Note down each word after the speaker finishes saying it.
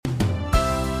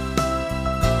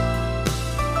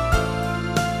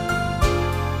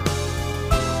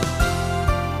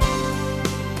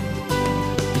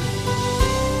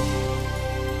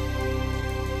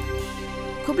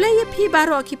Ublaya pi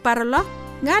baro ki paralok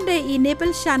ngade I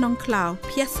nebel shanong cloud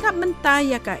piasngap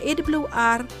mentaya ka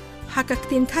AWR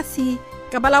hakaktin kasi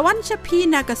kabalawan siya pi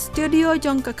na ka studio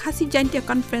jong ka kasi jantia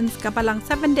conference kabalang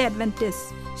 7-day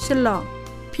Adventist Shalom.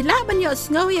 Pila banyo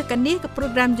sngaw ya kani ka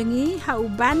program jongi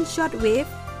hauban shortwave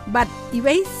but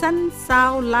iway san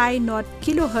sao lai not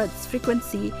kilohertz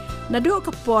frequency nado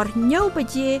kapor nyaw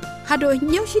baje hado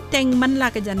nyaw shiteng manla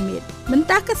ka janmit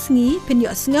menta ka sngi penyo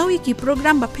sngaw ki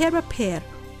program ba per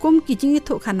kum ki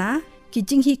jingitu khana ki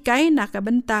jinghi kai na ka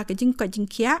benta ka jingko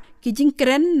jingkhia ki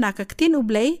jingkren na ka ktin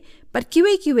ublay but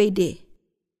kiway de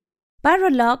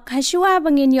Paralok hashuwa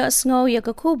bangin yo sngaw ya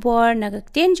ka khubor na ka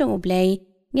ktin jong ublay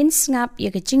ngin snap ya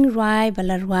ka jingrai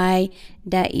balarwai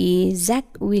da I Zach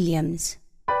Williams.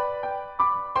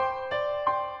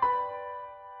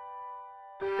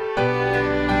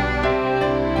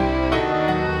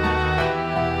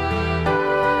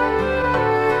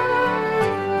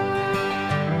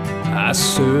 I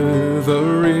serve a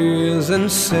risen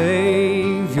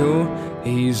Savior,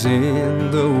 He's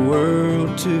in the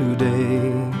world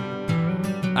today.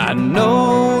 I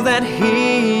know that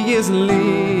He is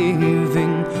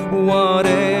living,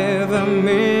 whatever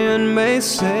men may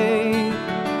say.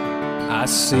 I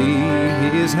see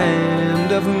His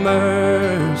hand of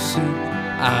mercy,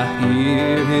 I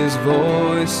hear His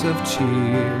voice of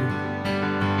cheer.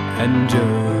 And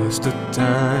just the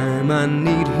time I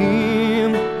need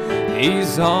Him,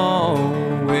 He's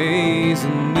always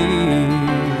near.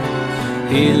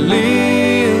 He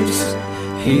lives,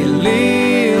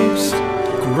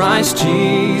 Christ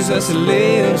Jesus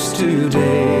lives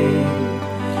today.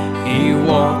 He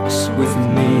walks with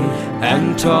me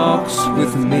and talks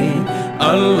with me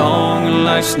along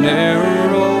life's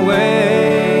narrow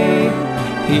way.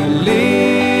 He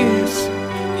lives,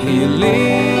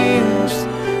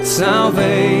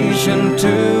 salvation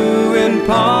to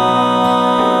impart.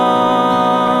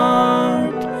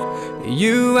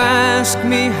 You ask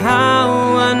me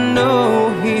how I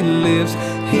know He lives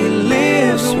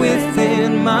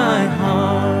within my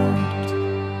heart.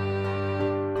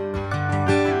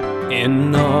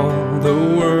 In all the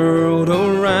world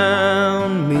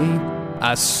around me,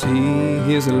 I see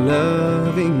His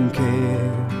loving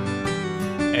care.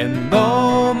 And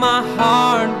though my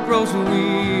heart grows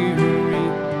weary,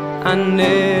 I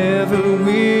never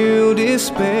will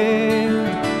despair.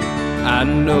 I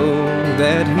know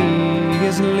that He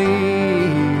is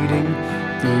leading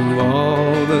through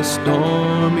all the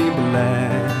stormy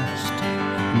blast.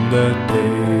 The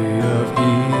day of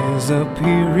His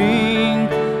appearing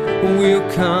will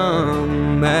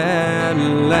come at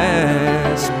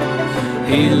last.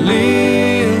 He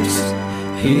lives,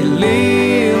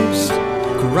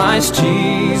 Christ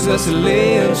Jesus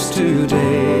lives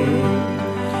today.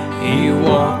 He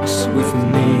walks with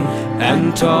me and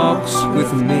talks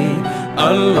with me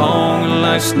along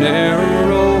life's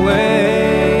narrow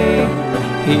way.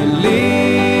 He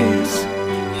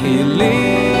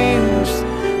lives,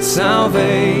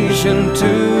 salvation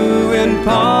to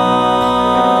impart.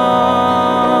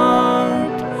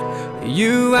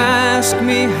 You ask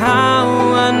me how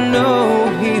I know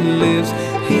He lives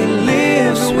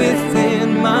within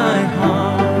my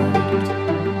heart.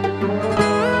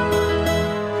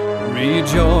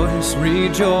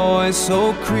 Rejoice,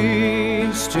 O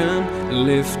Christian,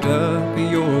 lift up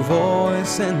your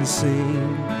voice and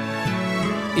sing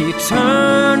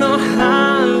eternal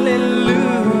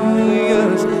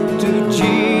hallelujahs to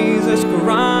Jesus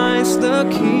Christ the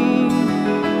King,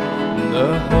 the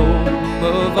hope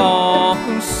of all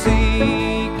who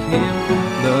seek Him,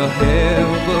 the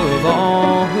help of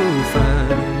all who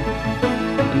find.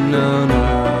 None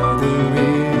other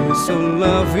is so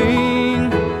loving,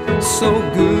 so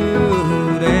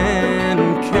good and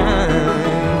kind.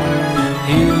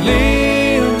 He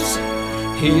lives,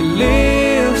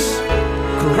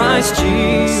 Christ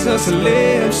Jesus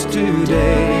lives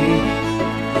today.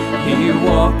 He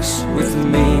walks with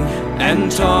me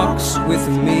and talks with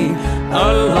me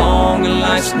along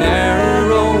life's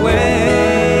narrow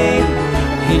way.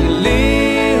 He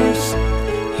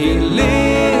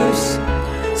lives,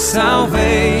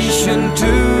 salvation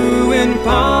to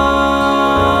impart.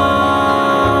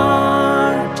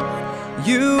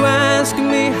 You ask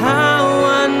me how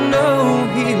I know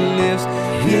He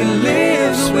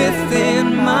lives within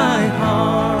my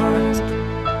heart.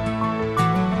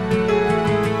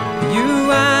 You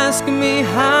ask me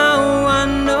how I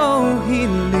know He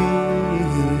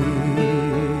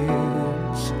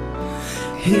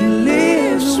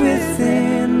lives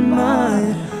within my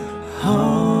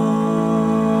heart.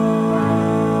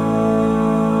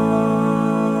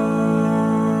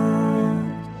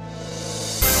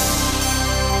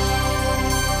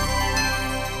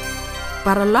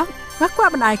 paralok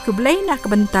ngakwa ban ai ku blei na ka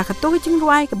benta ka to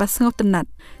jingruai ka basngau tenat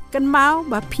kan mau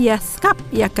ba pias kap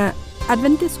ya ka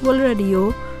Adventist World Radio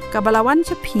ka balawan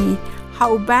chapi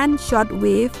how band short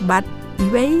wave but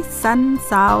iway sun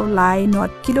sao lai not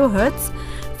kilohertz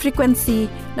frequency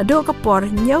na do ka por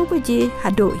nyau baje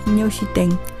hado nyau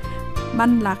shiteng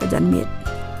man la ka janmit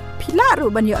pila ru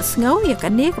ban yo sngo ya ka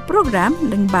ne ka program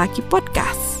leng ba ki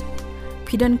podcast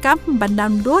pidan kam ban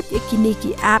download ya kini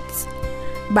ki apps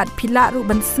bat pila ru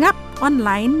ban snap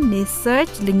online ne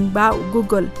search link ba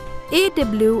Google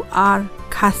AWR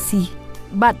Kasi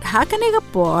bat hakane ka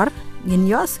por ngin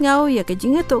yo sngo ya ka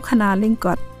jingato khana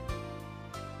lingkot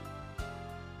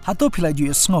hato pila ju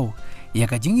sngo ya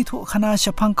ka jingithu khana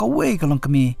shapang ka we ka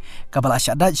longkami ka bala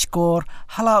sha daj skor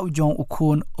hala ujong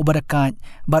ukhun ubarakat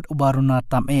bat ubaruna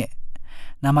tam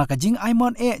nama ka jing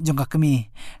aimon jong ka kami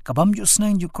ka bam ju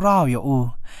snang ju kraw ya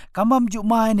u kamam ju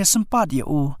mai ne sempat ya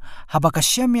u haba ka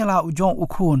syamela ujong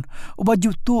ukhun uba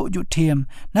ju tu ju them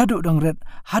nadu dong ret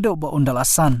hado ba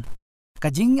undalasan ka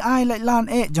jing ai lai lan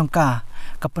jong ka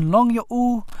penlong ya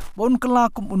u bon kala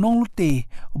kum unong lute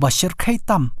uba shir khai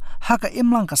tam ha ka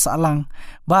imlang ka salang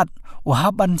bat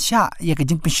uhaban sha ya ka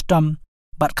jing pishtam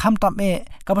bat kham tam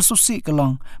ka basusi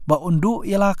kalong ba undu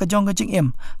yala ka jong ka jing em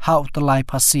ha utlai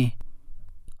phasi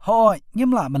hoi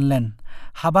ngimla manlen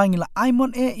habang ila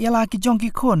aimon yala ki jong ki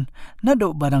khun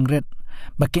nado badang ret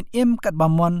bakin em kat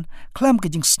bamon klam ki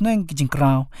jing sneng ki jing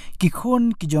kraw ki khun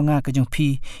ki jonga ka jong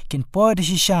phi kin poy de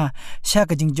sha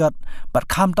ka jing jot bat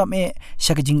kham tam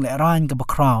sha ka jing le ran ka ba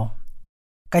kraw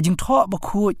ka jing tho ba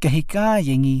khu ka hika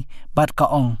yengi bat ka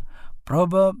ong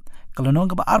proverb kalonong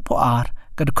ka ba arpo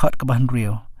ka de khot ka ban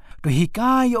rio to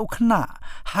hika yo khna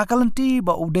hakalanti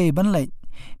ba ude ban le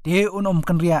de unom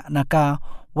kan ria naka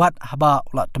wat haba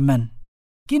ulat temen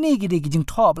kini gidi gijing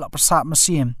thop la prasap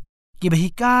masim ki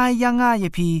bahika yanga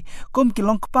yepi kum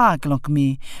kilong kpa kilong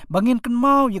kemi bangin kan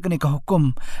mau ye kene ka hukum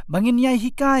bangin yai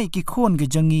hikai ki khon ge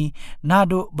jangi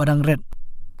nado badang ret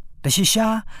tashisha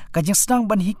kajing sedang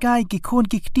ban hikai ki khon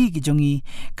ki kti ki jangi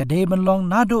kade ban long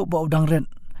nado ba udang ret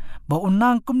ba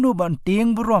unang kumnu ban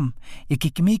tiang burom ye ki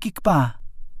kemi ki kpa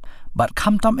bat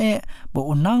kham tam bo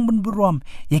unang bun burom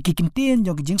ye ki kinten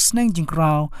jong jing sneng jing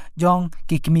kraw jong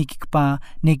ki kimi ki pa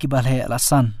ne ki balhe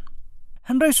alasan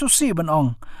handai susi ban ong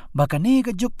bakani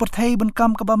ka juk perthai ban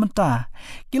kam ka ba menta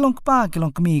kilong pa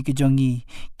kilong kimi ki jongi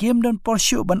kem don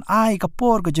porshu ban ai ka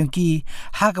por ka jong ki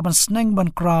ha ka ban sneng ban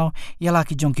kraw yala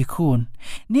ki jong ki khun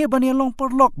ni ban ye long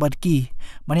porlok bat ki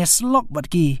ban ye slok bat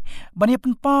ki ban ye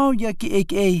pen pau ya ki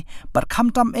aka par kham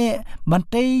tam ban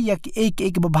te ya ki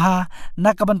aka ba bha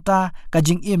na ka banta ka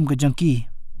jing im ka jong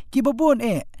ki babon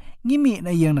ngimi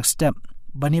na yang nak step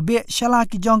ban ye be shala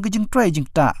ki jong ki jing trai jing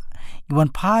ta iwan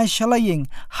phai shalaying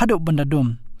hadu bandadum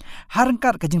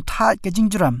harangkat ka jing thai ka jing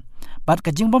jram bat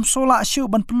ka jing bom sola shu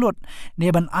ban plut ne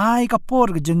ban ai ka por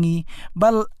ka jongi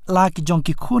bal la ki jong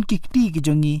ki khun ki ti ki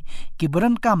jongi ki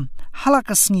baran kam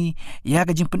halakasngi ya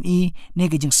ka jing pen ne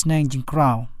ka jing snang jing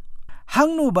kraw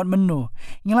hangnu bat mennu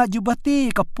ngila jubati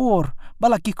ka por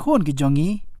bala ki khun ki jongi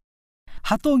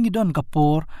hato ngidon ka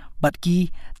por bat ki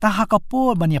taha ka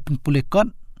por ban ya pen pulekot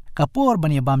ka por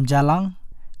ban ya bam jalang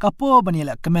kapor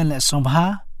banila kemen le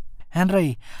sombha henry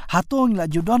hatong la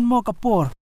judon mo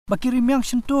kapor bakiri myang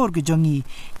sentur ke jongi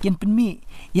kin penmi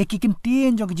ye ki kin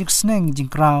tien jong jing sneng jing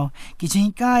kraw ki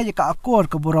jingka ye ka akor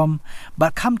ke borom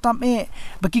bat kham tam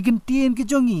baki kin tien ke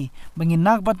jongi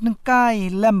banginak bat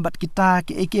nengkai lembat kita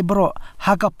ke eke bro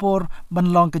ha kapor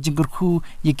banlong ke jingkurkhu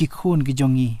ye ki khun ke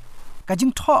jongi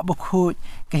kajing tho bokhu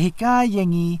ka hika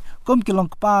yengi kum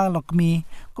kilong pa lokmi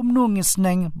kumnu ngi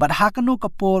sneng bat hakanu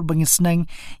kapor bangi sneng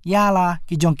yala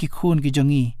ki jong ki khun ki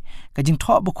jongi kajing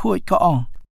tho bokhu ka ong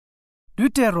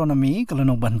Deuteronomy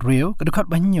kalonong ban reu kadukhat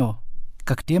banyo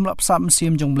kaktem lap sam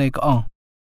sim jong ble ka ong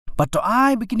bato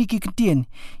ai bikini ki kitien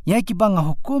ya ki bang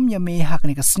hukum ya me hak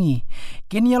ni kasni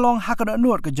ken ya long hak da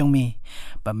nur ka jong me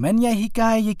ba men ya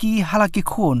hika ye ki halaki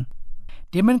khun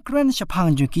Demen kren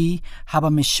shapang juki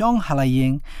haba me shong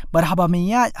halayeng bar haba me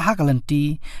ya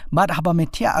hakalanti bar haba me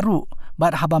tiaru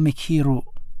bar haba me khiru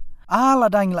ala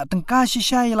dang la tengka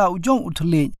shisha la ujong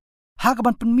uthule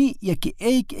hakaban penmi ya ki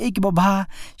ek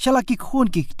babha shala ki khun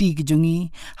ki ti ki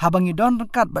jungi habangi don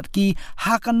kat bat ki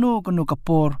hakanu kanu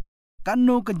kapor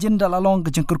kanu ka jinda lalong ka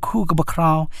jengkur khu ka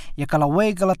bakraw ya kala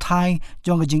we kala thai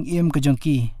jong jing im ka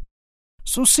jongki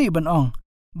susi ban ong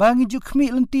bangi ju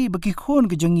khmi lenti baki khon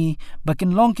ke jongi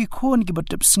bakin long ki khon ki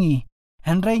batep sngi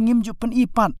henrai ngim ju pen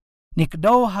ipat nik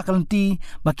do hakalenti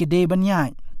baki de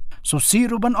banyai so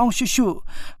siru ban ong shushu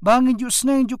bangi ju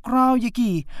sneng ju kraw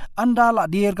yiki andala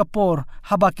dir kapor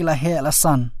habakila he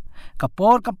lasan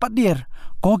kapor kapadir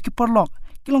ko ki porlok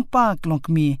kilong pa kilong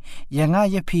kmi yanga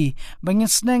yapi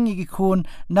bangin sneng gi khun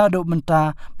na do menta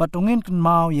patungin kan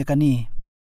mau yakani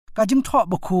ka jing tho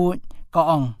bakhu ka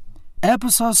ong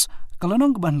episodes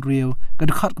kalonong ban riu ka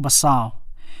dkhat ka basaw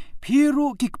phiru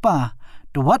kikpa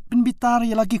to wat pynbitar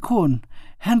yalagi khun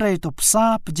henry to psa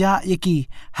pja yaki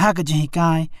ha ka jing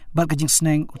kai bar ka jing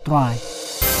sneng utrai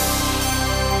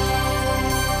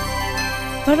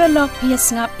Paralog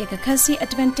piasngap yakakasi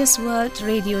Adventist World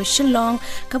Radio Shillong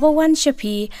kabawan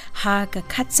shapi ha ka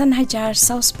khatsan hajar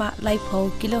sauspa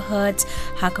laipo kilohertz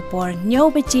ha kapor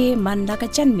nyaw beje manda ka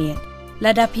janmet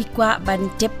lada pikwa ban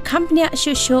tip company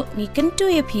shusho ni kentu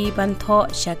yapi ban tho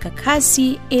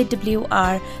shakakasi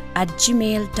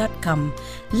awr@gmail.com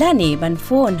lani ban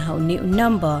phone hau ni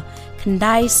number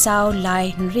khandai saw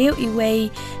lai rieu iway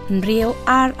rieu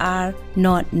rr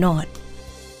not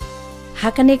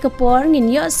hakane kapor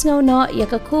ngin yo sngo no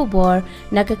yakakubor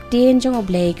nakakten jong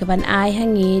oblay kaban ai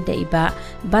hangi da iba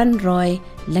ban roy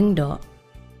lengdo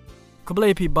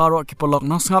kablay pi baro ki polok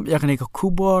nong ngap yakane ka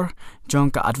khubor jong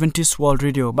ka Adventist World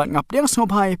Radio bat ngap deng snob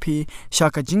hai pi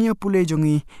shaka jingya pule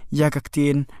jongi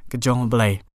yakakten ka jong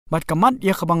oblay bat kamat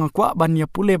ya kabang kwa ban ya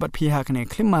pule bat pi hakane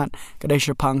klimat kadai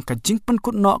shapang ka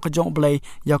jingpynkut no ka jong oblay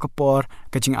yakapor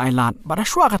ka jingialad bat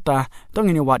ashwa kata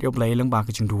tongini wat oblay lengba ka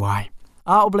jingduai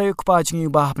a oblay kupa jingi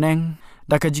ba pneng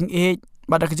da ka jing e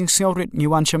ba da ka jing sewrit ni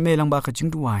wan chame lang ba ka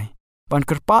jing duai ban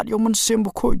kerpat yo mun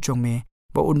sembu kho jong me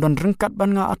ba undon rengkat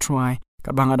ban nga atrai ka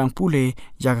bang adang pule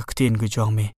ya ka kten ge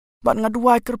jong me ban nga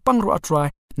duai kerpang ro atrai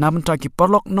na benta ki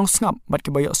perlok nong ngap bat ki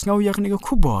bayo sngaw yak ni ka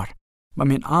khubor ba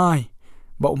men ai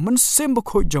ba mun sembu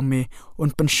kho jong me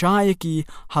un pen shay ki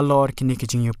halor ki ni ki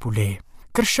jing yo pule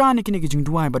kershani ki ni ki jing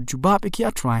duai bat jubab ki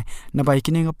atrai na bai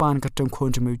ki ni ngapan ka tem khon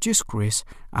jme Jisu Christ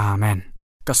amen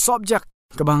ka subject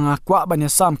ka banga kwa banya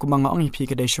sam ku manga ongi phi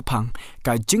ka dei shupang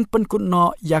ka jingpynkut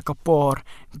no yakapor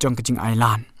jong ka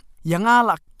jingialad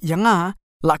yanga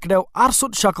lak deu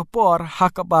arsut shakapor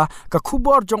hakaba ka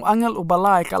khubor jong angel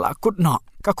ubalai kala kutno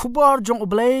ka khubor jong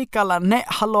ublay kala ne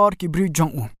halor ki bri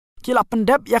jong u kila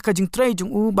pyndep ya ka jing Trai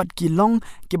jong u bat ki long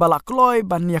ki bala kloi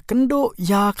ban ya kendo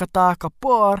ya kata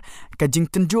kapor ka jing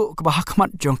tenju ka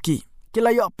bahakmat jong ki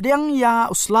kila yo pdiang ya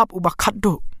uslap ubakat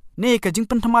do ne ka jing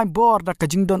penthamai bor da ka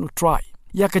jing don utrai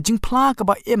ya ka jingphla ka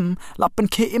ba im la pen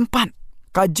ke impan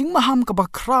ka jingmaham ka ba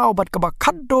kraw bat ka ba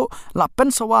khaddo la pen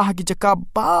sawa ha gi jaka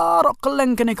barok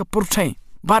keleng kene ka purthai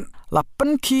bat la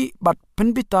pen ki bat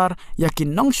pynbitar ya ki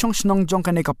nong shong jong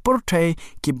kene ka purthai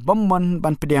ki bomman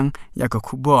ban pdiang ya ka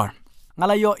khubor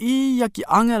ngala yo I ya ki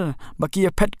angel ba ki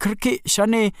phet khirki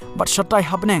shane bat shatai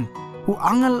habneng u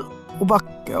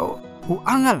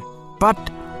angel bat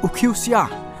u khiusia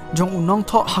jong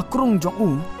nongthoh hakrung jong u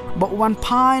ba wan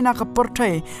phai na ka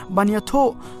porthai ban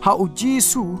iathuh ha u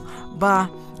Jisu ba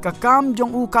ka kam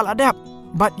jong u kal ladep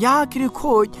bat ya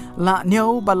riewkhuid la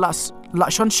neu balas la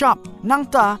shonshap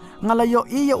nangta ngalayo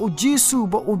iya u Jisu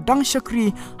ba udang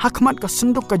syakri hakmat ka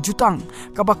senduk ka jutang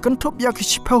ka ba kentup ya ki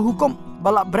shipha hukum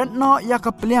bala brandno ya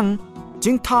ka pliang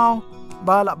jingthau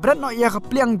bala brandno ya ka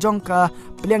pliang jong ka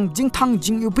pliang jingthang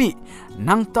jingupi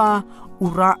nangta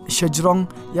ura shajrong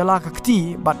yala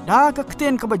kakti badda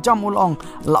kakten ka bajam ulong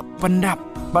la pyndep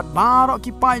bat barok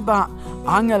ki pai ba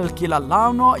angel kila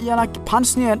lawno yala ki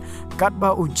pansniet kat ba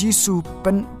u Jisu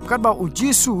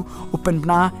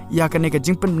pynbna ya kane ka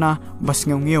jingpyndna bas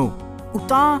ngeu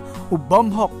uta u bom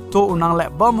hok to unang le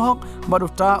bom hok bat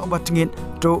uta u batngit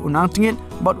to unang tngit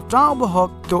bat uta u hok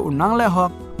to unang le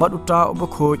hok bat uta u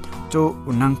khoj to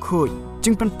unang khoj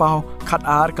jingpyn pau khat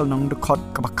ar kal nong de khot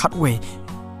ka ba khat we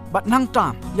bat nang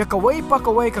tam ya ka wei pa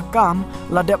ka wei ka kam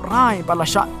ladep rai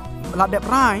balasha ladep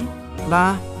rai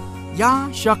la ya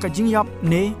sha ka jingiap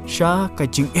ne sha ka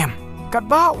jingim kat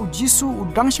ba u Jisu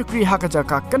udang syakri ha ka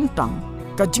jaka kentang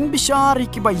ka jingbishar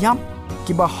ki ba yam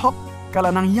ki ba hok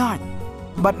kala nang yat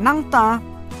bat nang ta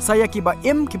saya ki ba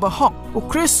em ki ba hok u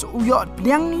Chris u yo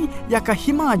pdiang ni ya ka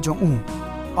hima jong u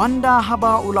anda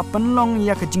haba ula penlong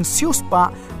ya ka jing sius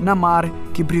pa namar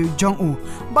ki bri jong u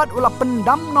bat ula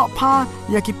pendam no pha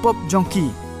ya ki pop jong ki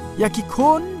ya ki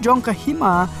khon jong ka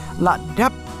hima la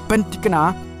dap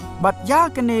pentikna bat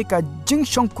ya kane ka jing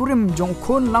shong kurim jong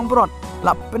khon langbrot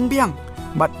la penbiang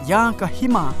bat ya ka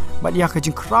hima bat ya ka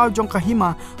jing kraw jong ka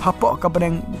hima hapo ka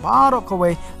breng baro ka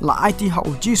we la IT ha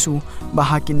u Jisu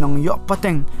bahakin nong yo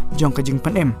pateng jong ka jing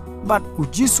penem bat u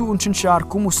Jisu shonshap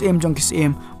kumus jong ki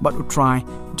sem bat u Trai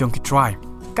jong ki Trai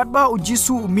kat ba u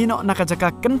Jisu mino nakajaka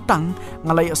kentang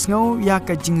ngalai asngau ya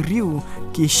ka jing riu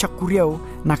ki shakuriau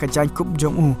naka jankub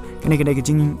jong u kene ka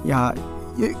jing ya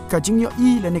ka jing yo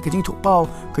I le ne ka jing thu pau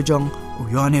ka jong u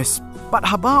Yohanes bat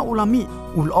haba ulami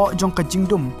ulo jong ka jing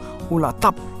dum ula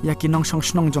tap ya ki nong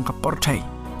shong jong ka porthai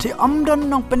ti amdan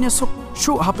nong penyesuk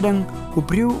shu hapdeng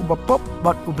ubriu ubapop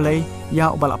bat ublay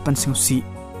ya ubala pensusi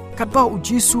katba u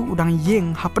Jisu udang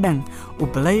yeng hapdeng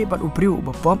ublay bat ubriu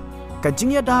ubapop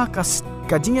kajingyada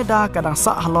kadang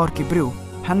sa halor kibriu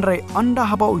hanre anda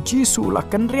haba u Jisu la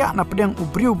kenria na pedang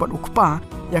ubriu bat ukpa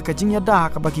ya kajingyada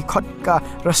ka bagi khot ka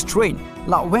restrain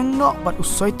la wengno bat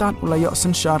usoitan ulayo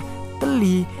senshar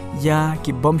teli ya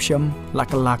ki bomsham la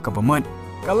kala ka baman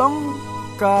kalong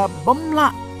ka bomla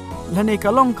lane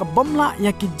kalong ka bomla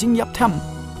ya ki jingiap tham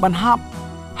banhap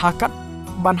hakat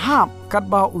banhap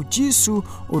katba u Jisu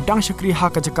udang syakri ha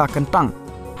ka jaka kentang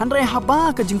hanre haba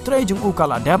ka jing Trai jung u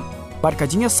kala ladep bat ka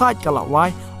jingya sait kala wai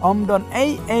omdon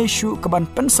shu ka ban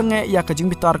pensenge ya ka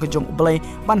jingbitar ka jong ublay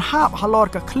banhap halor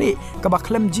ka kli ka ba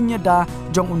klem jingya da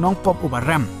jong unong pop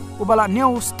ubaram ubala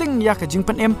new sting ya ka jing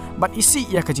pen bat isi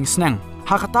ya ka jing snang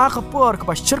hakata ka por ka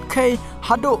ba shirkai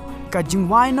hado ka jing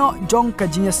waino jong ka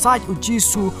jingya sait u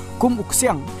Jisu kum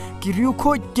uksiang ki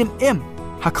riewkhuid kin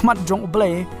hakmat jong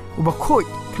ublay uba khoi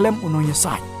klem unong ya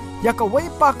sait ya ka wei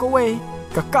pa ka wei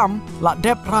ka kam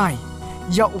ladep Trai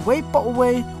ya wei pa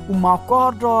wei umau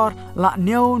kordor la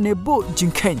neu nebu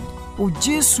jingken u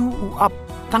Jisu u ap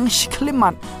tang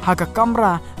shiklimat haka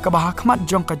kamra ka ba hakmat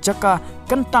jong ka jaka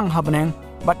kentang habneng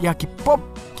bat ya ki pop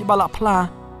ki bala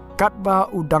phla katba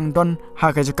udang don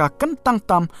haka jaka kentang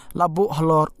tam labu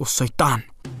halor usaitan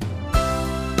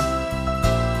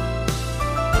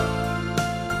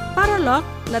paralog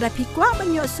lada pikwa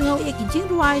banyo sengau eki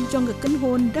jingruai jong ka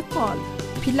kenhon dekol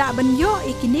pila banyo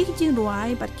eki nek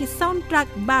jingruai bat ki soundtrack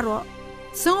baro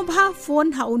song bha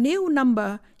phone ha uneu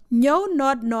number nyo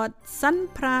not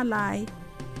san pra lai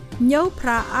nyo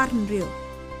pra arnrio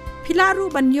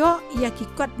pilaru banyo ya ki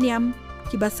kot niam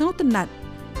ki basong tenat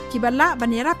ki bala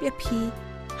banera phi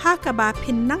ha ka ba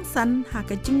phin nang san ha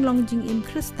ka jinglong jingim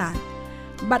kristan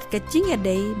bat ka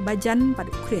jingedei bajan bat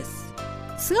kris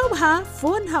song bha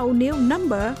phone ha uneu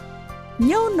number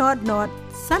nyo not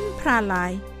san pra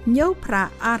lai nyo pra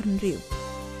arnrio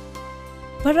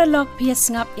Paralog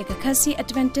PS ngap ya kasi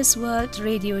Adventist World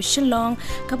Radio Shillong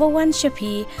kabawan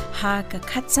shapi ha ka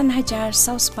khatsan hajar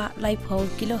sauspa laipo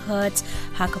kilohertz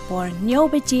ha ka por nyo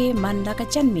beje man la ka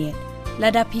chanmet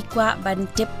lada pikwa ban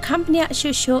tip company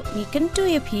shusho mi kentu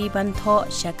ya pi ban tho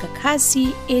shaka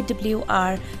kasi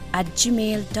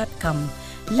awr@gmail.com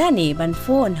lani ban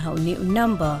phone ha ni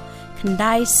number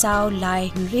khandai sao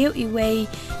lai rieu iway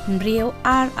rieu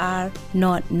rr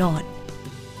not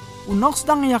unox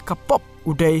dang ya ka pop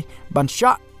udai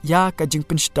bansha ya ka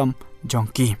jingpin stam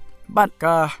jongki bat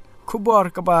ka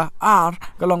khubor ka ba ar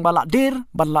kalong baladir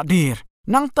baladir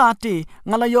nang tati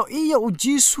ngalayo iya u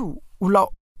Jisu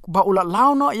ula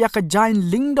launo ya ka jain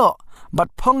lingdo bat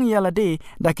phong ya lade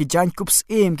da ki jain kups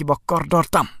ki ba kordor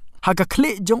tam haga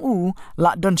kle jong u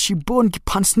la don shibon ki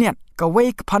pansniat ka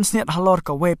we ki pansniat halor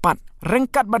ka we pat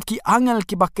rengkat bat ki angel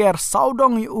ki baker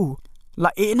saudong yu la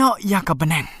eno ya ka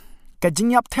beneng ka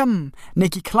jingiap them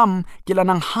neki klam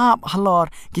kilanang hap halor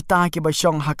kita ki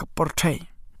basyong ha ka portray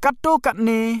kato kat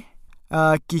ne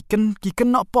ki ken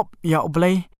no pop ya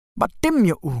ublay bat tim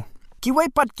ya u ki wai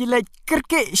pat ki le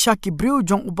kerke sha ki briu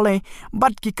jong ublay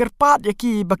bat ki kerpat ya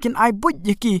ki bakin ai but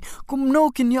ya ki kumno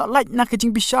kin yo like na ka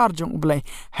jingbishar jong ublay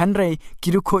henry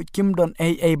ki rukhoi kim don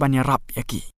banya rap ya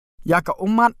ki ya ka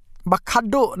umat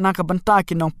bakhado na ka benta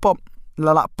ki nong pop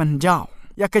lala penjau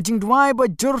ya ka jingduai ba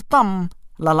jurtam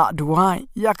lala duai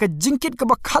ya ka jingkit ka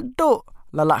bakhado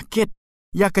lala kit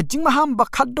ya ka jingmaham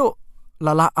bakhado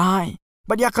lala ai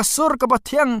ba ya ka sur ka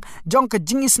bathiang jong ka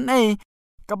jingis nei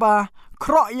ka ba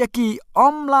kro ya ki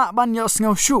omla ban yo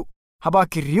sngo shu haba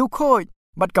ki riewkhuid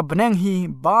bat ka beneng hi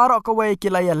baro ka we ki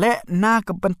la ya le na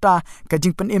ka benta ka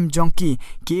jingpen jong ki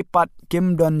pat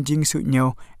kim don jingsu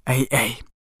nyo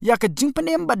ya ka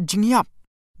jingpen bat jingiap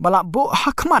bala bo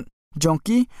hakmat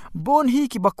jongki bon hi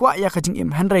ki bakwa ya ka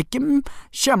jingim henry kim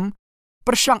sham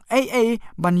persyang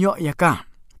banyo ya ka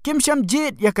kim sham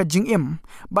jit ya ka jingim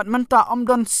bat menta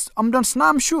omdon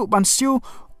snam shu ban siu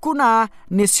kuna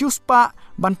ni siuspa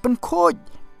ban penkhoj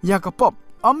ya ka pop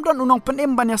omdon unong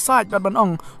penim ban ya sait ban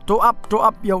ong to up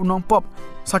ya unong pop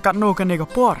sakat no ka ne ka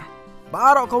por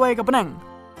baro ka wai ka penang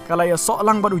kala ya sok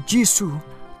lang badu Jisu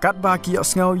kat ba ki yo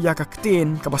sngo ya ka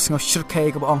ktin ka ba sngo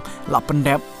shirkai ka ba ong la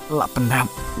pyndep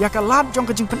ya ka lad jong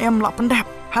ka jingpen la pyndep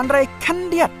hanrai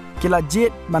khandiat kila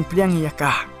jit ban pdiang ya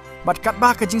ka bat kat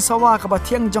ba ka jing sawa ka ba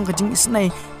thiang jong ka jing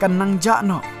isnai kan nang ja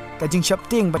no ka jing shap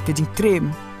ting bat ka jing trim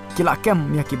kila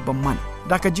kem ya ki baman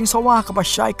da ka jing sawa ka ba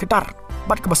shai kedar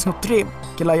bat ka ba sngo trim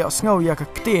kila yo sngo ya ka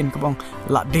ktin ka bong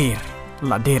la dir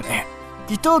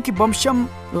kito ki bomsham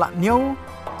la neu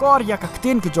kor ya ka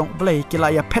ktin ki jong blai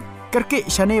kila ya pet kerke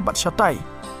shane bat shatai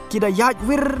Kida yaj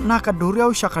wir naka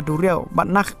duriau shaka duriau.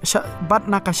 Bat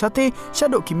naka shate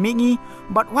shadok ki mengi.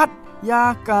 Bat wat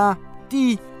ya ka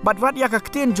ti. Bat wat ya ka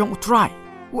kten jong utrai.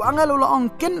 U angel ula ong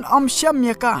ken syam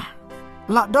ya ka.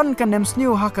 La don kan nem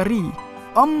sniu hakari.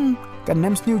 Kan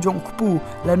nem sniu jong kupu.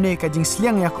 Lemne ka jing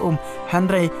sliang ya ka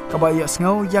Henry ka ba ya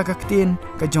sngau ya ka kten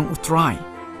ka jong utrai.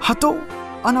 Hato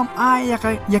anam ai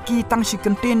ya ki tang si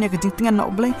kenten ya ka jing tengan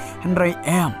na oblay. Henry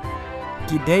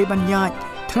ki day ban yaj.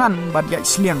 Tangan bad yaj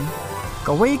sliang.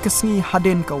 Kawai kesngi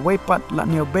haden kawai pat la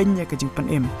neo benya ke jing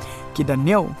panem. Ki dan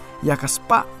neo ya ka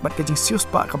spa bad ke jing sius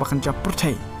pa ka bakan ja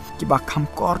pertai. Ki ba kam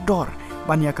koridor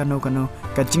ban ya kano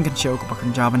ka jing kan show ka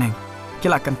bakan ja baneng. Ki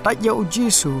la kan taj ya u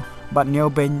Jisu bad neo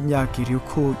benya ki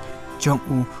riewkhuid jong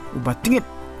u ba tngit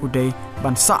udai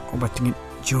ban sa u ba tngit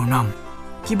junam.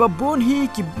 Ki ba bon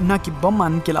hi ki na ki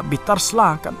baman ki la bitar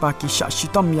sla kat ba ki sha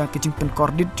shitam ya ke jing pen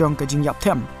kordit jong ke jing yap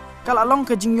them. Kalau long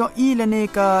ke jing yo i lene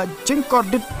ka jing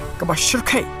kordit ka ba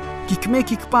shirkai ki kme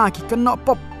ki kpa ki kena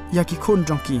pop ya ki khon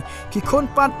jong ki khon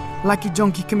pat la ki jong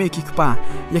ki kme ki kpa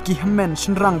ya ki hammen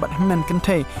shinrang bat hammen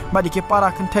kentai ba di ke para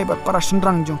kentai bat para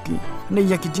shinrang jong ki ne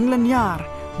ya ki jinglan yar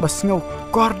bas ngau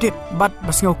kordit bat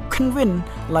bas ngau kenwin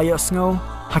la ya ngau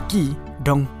haki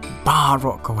dong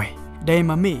baro ka we dai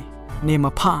ma me ne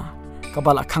ma pha ka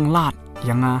bala khang lat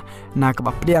yanga na ka ba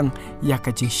pdiang ya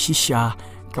ka jing shisha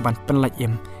ka ban penlaj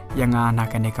em yang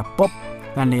nak neka pop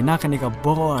dan nak neka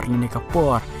bor neka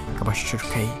por ka ba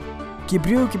shirkai ki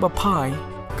brio ki ba pai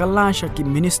kalasha ki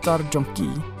minister jongki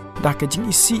dah ka jing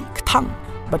isi kthang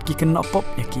bat ki kena pop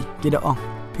yaki ki da ong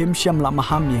phim syam la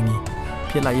maham yangi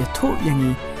phila iathuh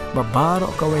yangi ba baro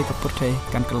ka wai ka pertai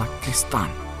kan kelak kristan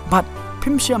bat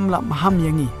phim syam la maham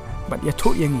yangi bat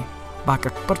iathuh yangi ba ka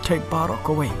pertai baro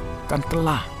ka wai kan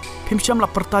kelak phim syam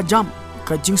la pertajam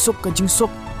ka jingsuk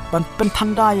ban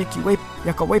pentanda ya ki wai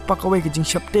ya ka wai pa ka wai ke jing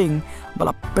shap ting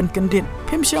bala pen kendit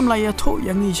phim syam la iathuh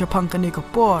yangi shapang kane ka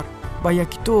por ba ya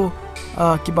kito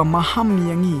ki ba maham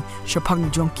yangi shapang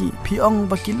jongki piong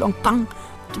ba ki long tang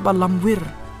ki ba lamwir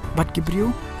bat ki brio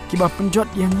ki ba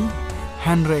penjot yangi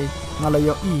Henry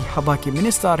ngalayo i haba ki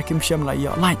minister kim syam la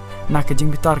ya lain na ka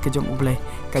jing bitar ke jong ublay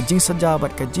ka jing saja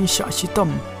bat ka jing sha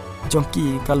shitom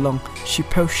jongki kalong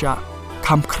shipelsha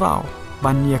kam kraw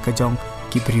ban ya ka jong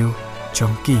ki brio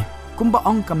jongki kumba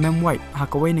ong ka memwai ha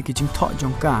ka wai ni ki jing tho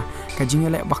jongka ka jing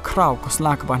ele bakrau ka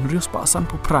sla ka ban rius pa san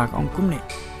pu pra ka ong kumne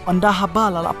anda haba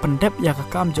la pyndep ya ka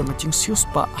kam jong jing sius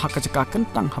pa ha ka jaka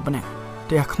kentang ha bane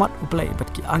te akhmat uplai bat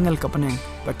ki angel ka baneng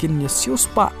bakin ya sius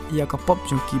pa ya ka pop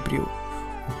jong ki brio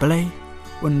uplai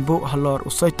un bo halor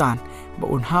usoitan ba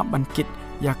un ha ban kit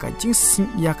ya ka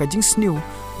jing sniu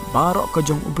barok ka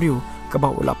jong ubrio ka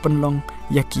ba ula penlong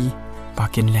yaki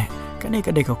bakin le kane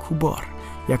ka de ka khubor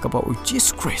ya ka ba u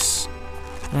Jesus Christ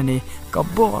lane ka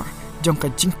bor jong ka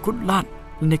jingkut lat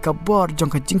lane ka bor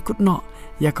jong ka jingkut no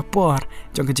ya ka por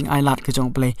jong ka jing ailat ka jong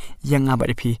play yang aba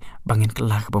depi bangin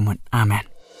kelak bomon amen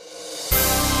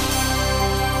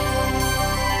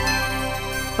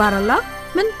Paralog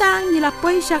mentang nila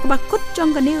poi syak bakut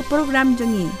jong kani program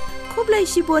jongi kublai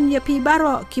sibon ya pi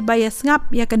baro ki bayas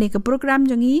ngap ya kani ke program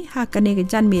jongi ha kani ke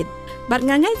janmit bat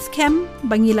ngangai scam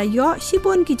bangila yo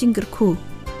sibon ki jinggerku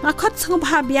ngakot sengop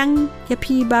habyang ya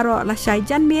pi baro la shai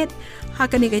janmet ha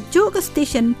kani ke ju ke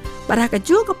station bar ha ke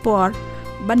ju ke por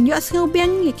ban yo sengop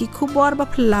byang ya ki khubor ba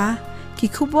phla ki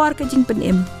khubor ke jing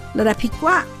penem la da pi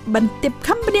kwa ban tip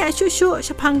company ashu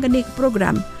shapang kani ke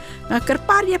program ngakar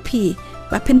par ya pi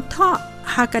ba pintho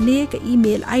ha kani ke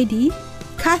email id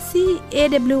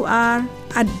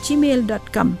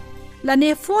khasiawr@gmail.com la ne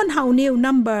phone hau new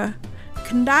number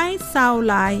khandai sao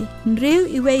lai riu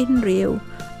iwe riu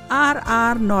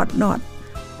rr not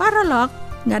paralog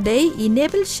ngadei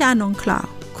enable shanong cloud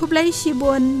kublai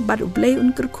shibon bar ublai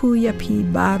unkerku ya pi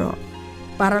baro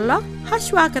paralog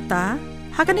hashwa kata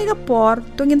hakani ka por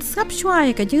tungin sap shwai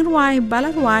ka jingruai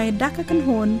balarwai daka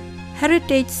kanhon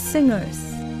heritage singers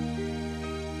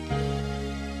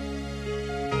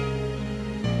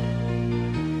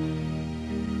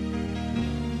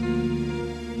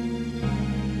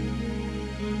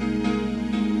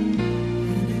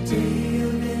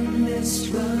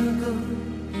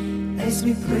As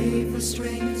we pray for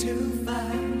strength to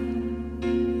fight,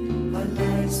 our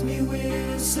lives we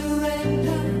will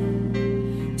surrender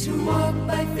to walk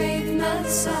by faith, not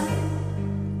sight.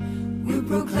 We'll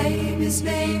proclaim His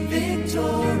name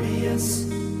victorious,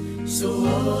 so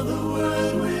all the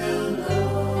world will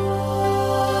know.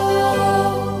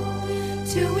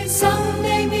 Till we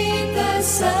someday meet the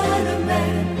Son of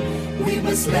Man, we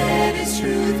must let His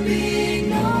truth be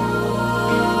known.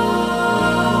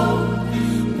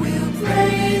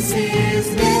 His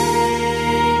name,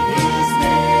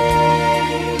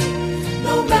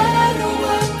 no matter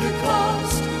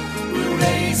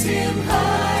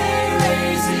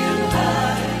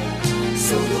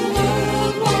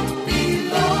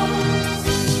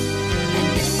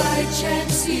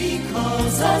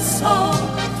us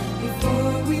home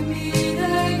before we meet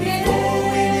again.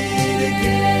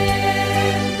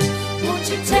 Won't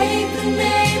you take the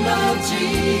name of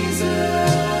Jesus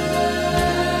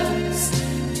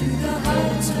to the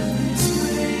hearts of this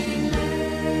great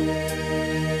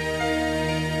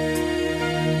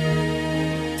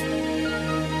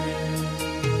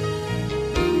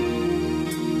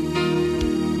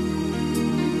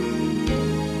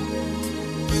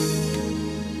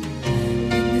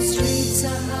In the streets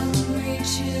are hungry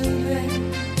children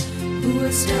who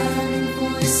are starving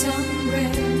for some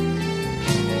bread.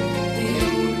 They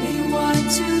only want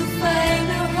to find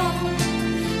a home,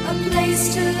 a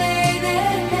place to lay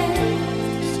their heads.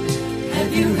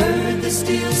 Have you heard the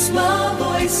still small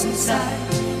voice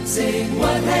inside saying,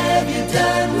 what have you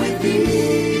done with these?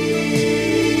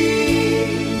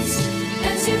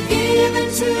 As you've given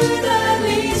to the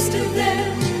least of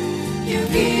them, you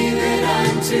give it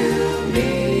unto me.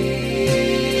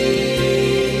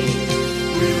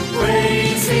 We'll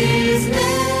praise His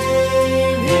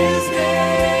name,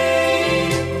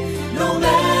 no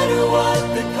matter what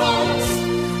the cost.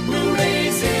 We'll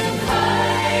raise Him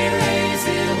high,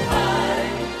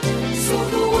 so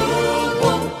the world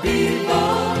won't be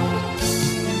lost.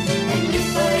 And if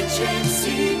by chance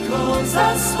He calls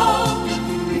us home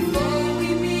before we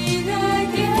meet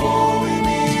again,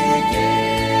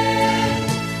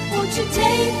 won't you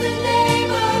take the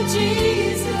name of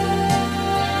Jesus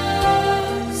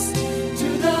to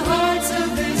the hearts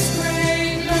of this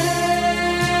great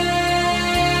land?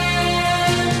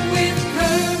 With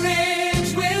courage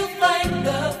we'll fight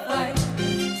the fight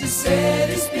to set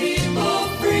His people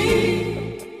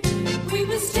free. We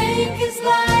must take His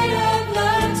light of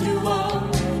love to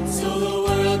all, so the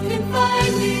world can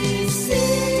finally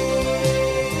see,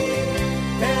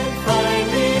 and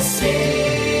finally see.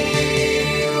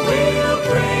 We'll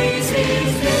praise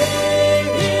His name,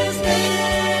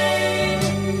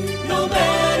 no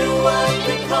matter what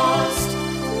the cost.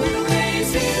 We'll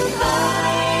raise Him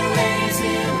high,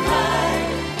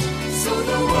 so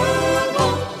the world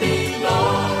won't be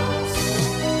lost.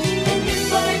 And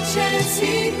if by chance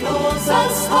He calls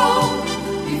us home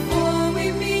before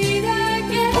we meet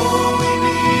again,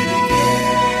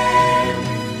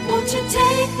 won't you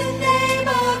take the name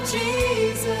of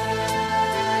Jesus